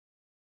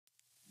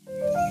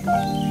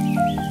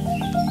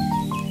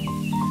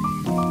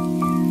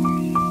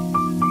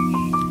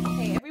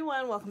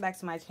welcome back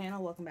to my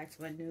channel. Welcome back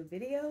to a new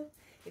video.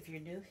 If you're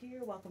new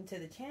here, welcome to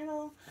the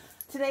channel.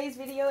 Today's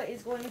video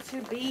is going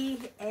to be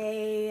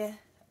a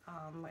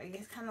I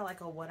guess kind of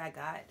like a what I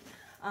got.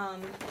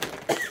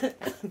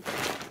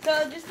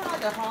 So just kind of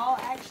like a haul,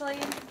 actually.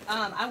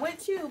 I went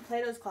to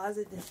Plato's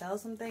Closet to sell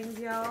some things,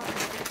 y'all,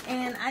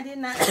 and I did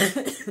not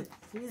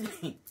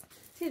excuse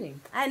me,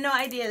 I had no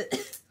idea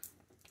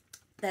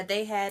that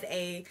they had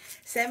a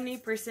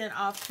 70%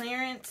 off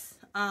clearance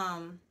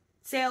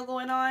sale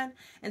going on,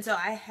 and so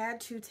I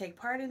had to take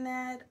part in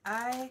that.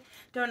 I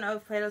don't know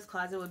if Plato's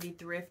Closet would be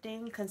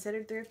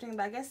considered thrifting,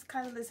 but I guess it's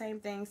kind of the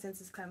same thing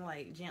since it's kind of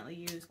like gently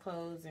used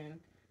clothes. And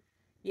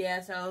yeah,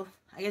 so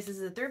I guess this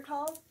is a thrift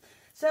haul.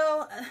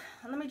 So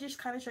let me just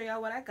kind of show y'all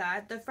what I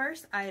got. The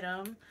first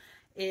item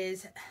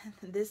is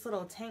this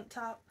little tank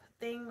top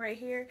thing right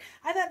here.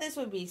 I thought this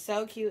would be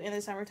so cute in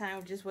the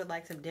summertime, just with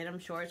like some denim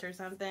shorts or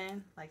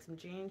something, like some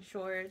jean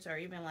shorts, or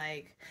even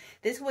like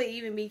this would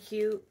even be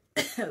cute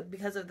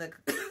because of the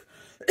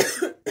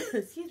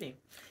excuse me,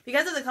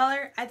 because of the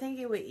color. I think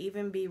it would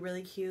even be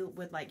really cute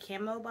with like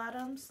camo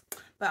bottoms,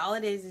 but all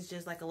it is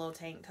just like a little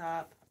tank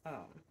top.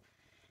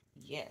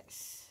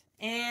 Yes,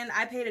 and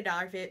I paid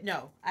 $1.50.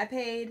 No, I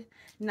paid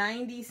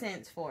 90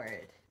 cents for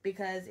it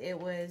because it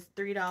was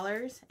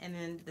 $3 and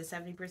then the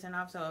 70%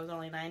 off, so it was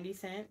only 90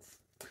 cents.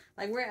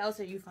 Like, where else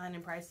are you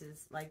finding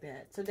prices like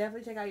that? So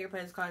definitely check out your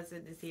Plato's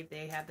Closet to see if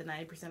they have the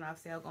 90% off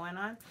sale going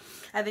on.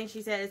 I think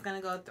she said it's going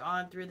to go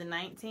on through the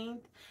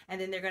 19th, and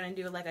then they're going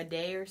to do like a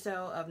day or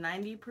so of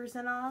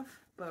 90% off,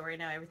 but right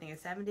now everything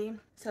is 70.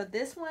 So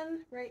this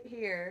one right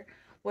here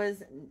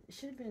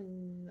should have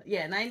been,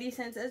 yeah, 90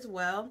 cents as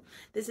well.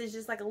 This is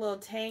just like a little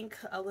tank,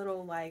 a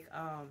little like,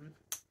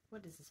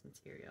 what is this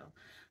material?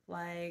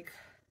 Like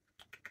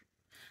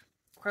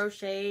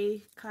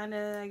crochet kind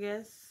of, I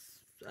guess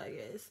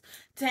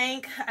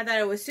tank. I thought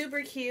it was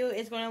super cute.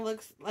 It's going to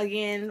look,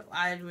 again,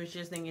 I was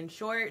just thinking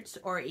shorts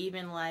or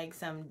even like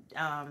some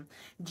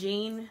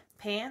jean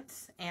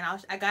pants, and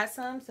I got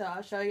some, so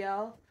I'll show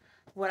y'all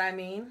what I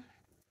mean.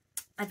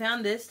 I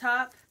found this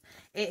top.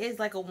 It is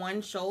like a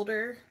one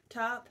shoulder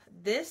top.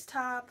 This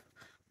top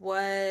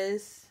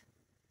was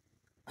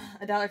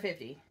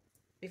 $1.50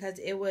 because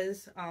it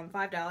was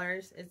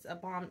 $5. It's a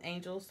Palm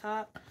Angels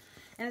top.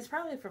 And it's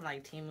probably from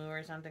like Temu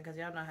or something, because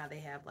y'all know how they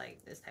have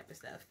like this type of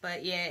stuff.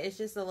 But yeah, it's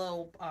just a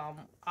little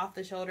off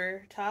the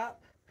shoulder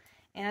top.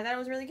 And I thought it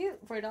was really cute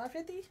for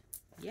 $1.50.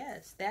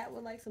 Yes, that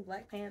with like some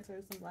black pants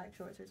or some black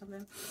shorts or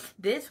something.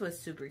 This was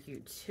super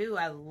cute too.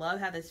 I love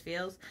how this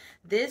feels.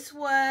 This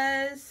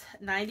was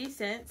 90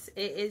 cents.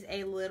 It is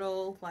a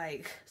little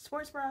like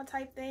sports bra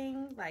type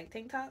thing, like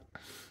tank top.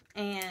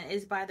 And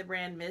it's by the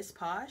brand Miss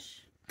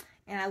Posh.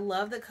 And I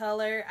love the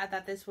color. I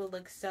thought this would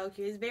look so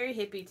cute. It's very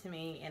hippie to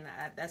me, and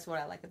that's what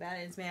I like about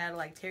it. It's made out of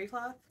like terry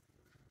cloth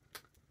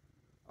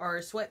or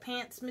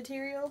sweatpants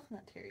material.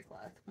 Not terry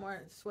cloth,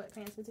 more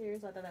sweatpants material.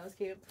 So I thought that was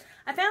cute.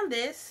 I found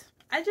this.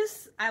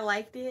 I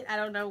liked it. I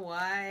don't know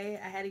why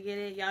I had to get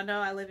it. Y'all know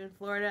I live in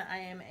Florida. I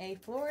am a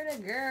Florida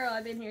girl.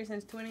 I've been here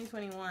since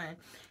 2021,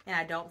 and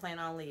I don't plan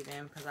on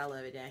leaving because I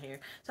love it down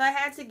here. So I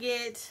had to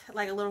get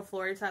like a little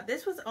Florida top.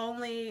 This was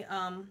only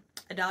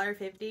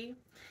 $1.50.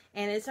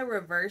 And it's a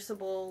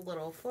reversible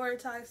little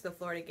Florida top, the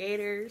Florida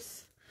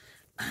Gators.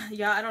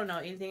 Y'all, I don't know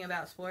anything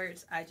about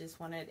sports. I just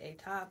wanted a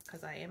top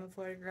because I am a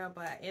Florida girl.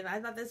 And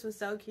I thought this was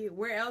so cute.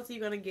 Where else are you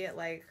going to get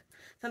like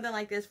something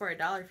like this for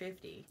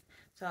 $1.50?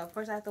 So, of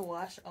course, I have to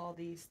wash all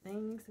these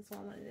things. That's why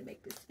I wanted to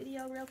make this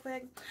video real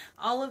quick.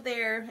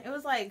 It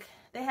was like,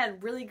 they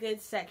had really good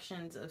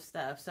sections of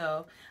stuff.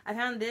 So, I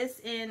found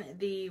this in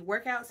the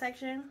workout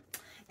section.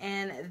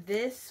 And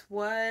this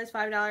was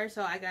 $5,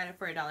 so I got it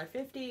for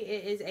 $1.50.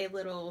 It is a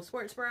little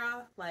sports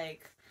bra,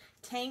 like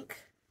tank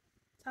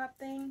top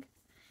thing.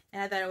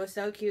 And I thought it was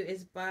so cute.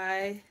 It's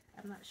by,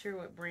 I'm not sure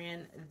what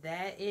brand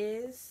that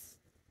is,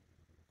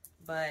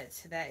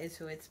 but that is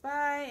who it's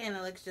by. And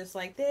it looks just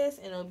like this.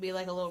 And it'll be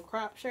like a little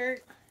crop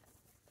shirt.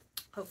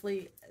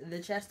 Hopefully the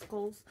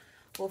chesticles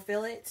will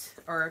fill it,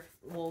 or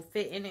will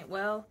fit in it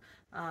well.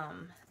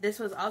 This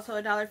was also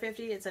 $1.50.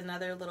 It's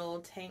another little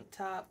tank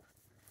top,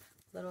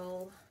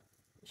 little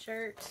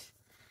shirt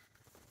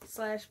 /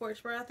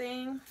 sports bra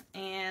thing.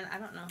 And I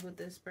don't know who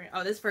this brand,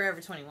 oh, this is Forever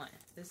 21.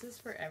 This is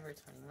Forever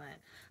 21.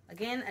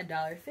 Again,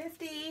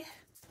 $1.50.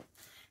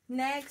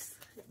 Next,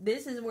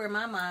 this is where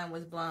my mind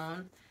was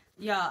blown.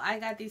 Y'all, I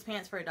got these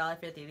pants for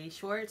 $1.50. These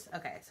shorts.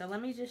 Okay, so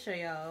let me just show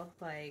y'all,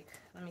 like,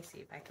 let me see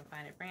if I can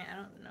find a brand. I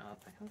don't know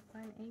if I can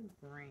find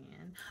a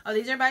brand. Oh,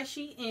 these are by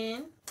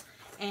Shein,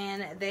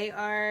 and they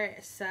are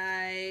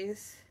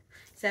size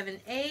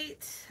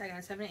 7'8". I got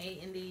a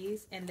 7'8" in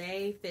these, and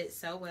they fit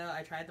so well.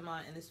 I tried them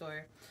on in the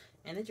store,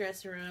 in the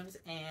dressing rooms,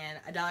 and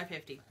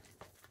 $1.50.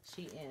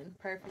 Shein,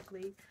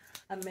 perfectly,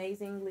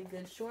 amazingly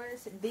good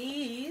shorts.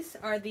 These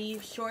are the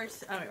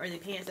shorts, or the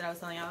pants that I was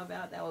telling y'all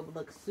about that would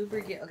look super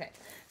good. Okay,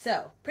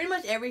 so pretty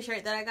much every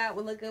shirt that I got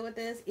would look good with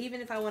this. Even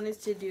if I wanted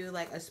to do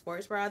like a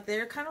sports bra,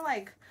 they're kind of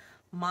like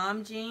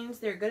mom jeans.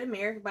 They're Good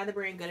American, by the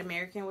brand Good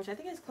American, which I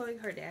think is Khloe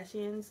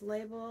Kardashian's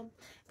label,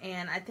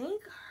 and I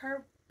think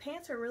her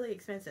pants are really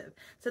expensive.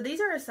 So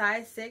these are a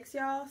size 6,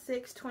 y'all,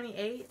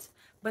 628,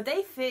 but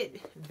they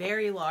fit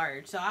very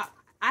large. So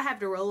I have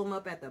to roll them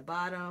up at the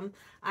bottom.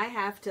 I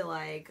have to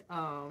like,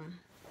 I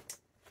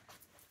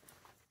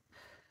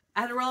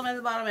have to roll them at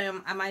the bottom,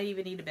 and I might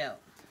even need a belt.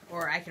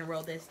 Or I can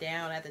roll this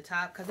down at the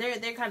top because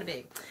they're kind of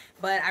big.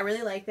 But I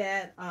really like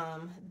that. I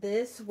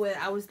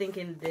was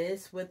thinking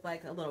this with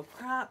like a little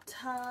crop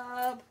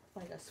top,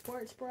 like a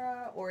sports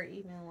bra, or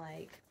even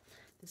like,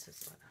 this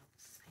is what I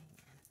was saying.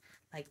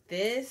 Like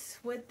this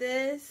with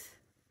this.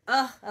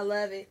 Oh, I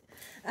love it.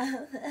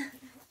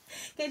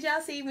 Can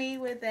y'all see me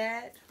with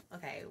that?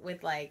 Okay,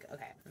 with like,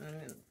 okay.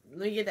 Let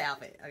me get the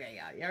outfit. Okay,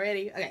 y'all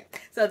ready? Okay,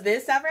 so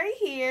this top right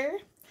here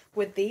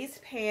with these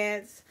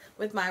pants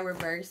with my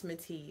reverse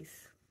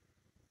Matisse.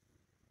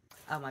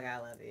 Oh my god, I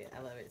love it.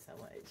 I love it so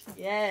much.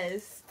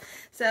 Yes.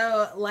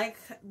 So, like,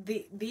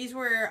 these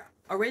were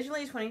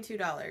originally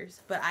 $22,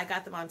 but I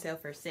got them on sale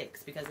for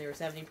 $6 because they were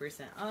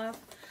 70% off.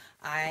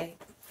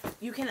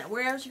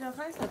 Where else you gonna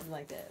find something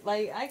like that?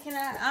 Like,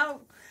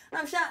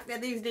 I'm shocked at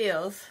these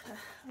deals.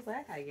 I was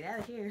like, I gotta get out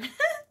of here.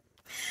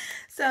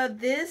 So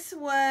this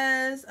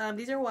was,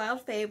 these are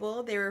Wild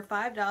Fable. They were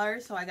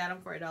 $5, so I got them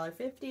for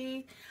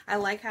 $1.50. I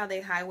like how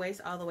they high waist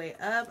all the way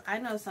up. I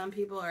know some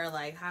people are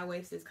like, high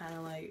waist is kind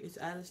of like, it's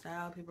out of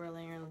style. People are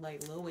wearing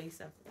like low waist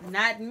stuff.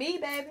 Not me,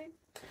 baby.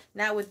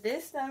 Not with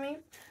this stomach.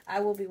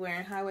 I will be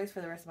wearing high waist for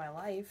the rest of my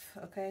life.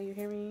 Okay, you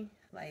hear me?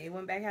 Like, it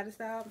went back out of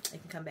style.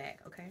 It can come back,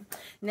 okay?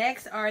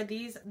 Next are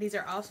these. These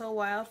are also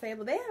Wild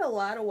Fable. They had a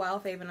lot of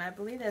Wild Fable, and I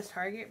believe that's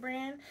Target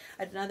brand.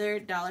 Another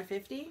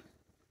 $1.50.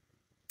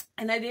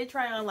 And I did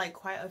try on like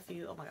quite a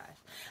few. Oh my gosh,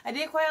 I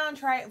did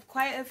try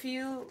quite a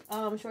few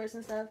shorts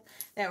and stuff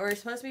that were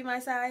supposed to be my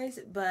size,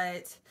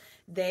 but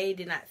they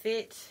did not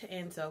fit,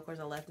 and so of course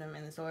I left them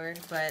in the store.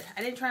 But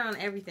I didn't try on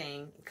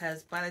everything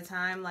because by the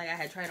time like I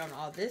had tried on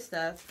all this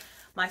stuff,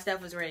 my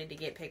stuff was ready to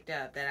get picked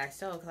up that I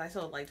sold, because I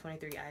sold like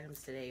 23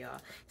 items today,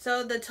 y'all.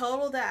 So the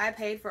total that I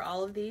paid for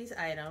all of these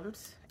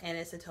items, and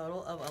it's a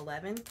total of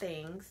 11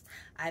 things,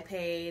 I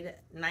paid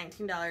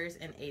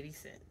 $19.80.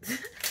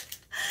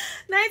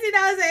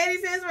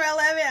 $19.80 for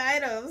 11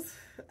 items.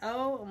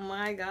 Oh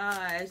my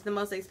gosh. The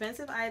most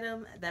expensive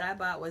item that I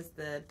bought was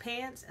the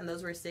pants, and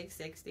those were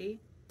 $6.60.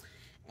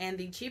 And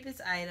the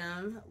cheapest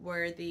item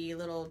were the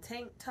little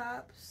tank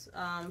tops,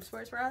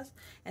 sports bras,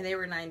 and they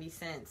were 90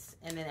 cents.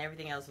 And then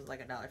everything else was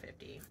like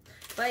 $1.50.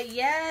 But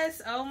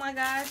yes, oh my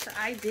gosh,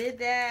 I did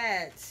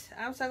that.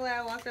 I'm so glad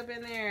I walked up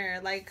in there.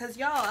 Like, cause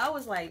y'all, I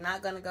was like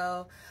not gonna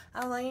go.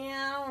 I was like,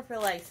 yeah, I don't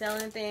feel like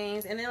selling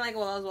things. And then like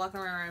while I was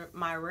walking around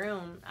my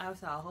room, I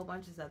saw a whole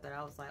bunch of stuff that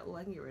I was like, oh,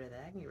 I can get rid of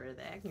that. I can get rid of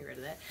that. I can get rid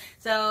of that.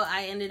 So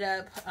I ended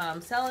up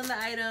selling the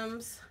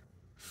items.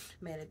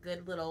 Made a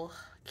good little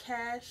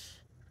cash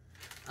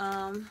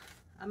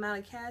amount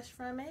of cash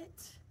from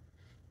it,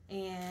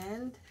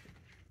 and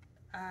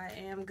I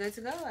am good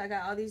to go. I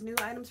got all these new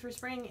items for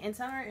spring and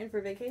summer and for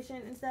vacation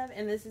and stuff,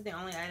 and this is the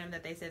only item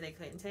that they said they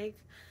couldn't take,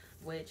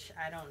 which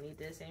I don't need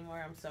this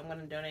anymore, so I'm going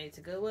to donate it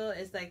to Goodwill.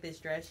 It's like this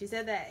dress. She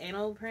said that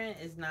anal print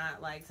is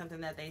not like something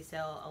that they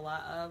sell a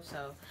lot of,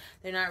 so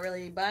they're not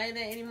really buying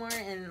it anymore.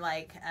 And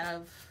like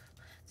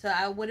so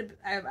I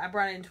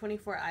brought in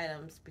 24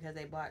 items because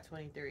they bought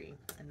 23,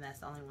 and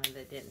that's the only one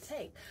that didn't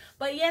take.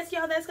 But yes,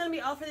 y'all, that's going to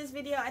be all for this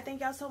video. I thank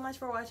y'all so much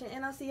for watching,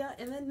 and I'll see y'all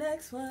in the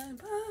next one.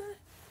 Bye.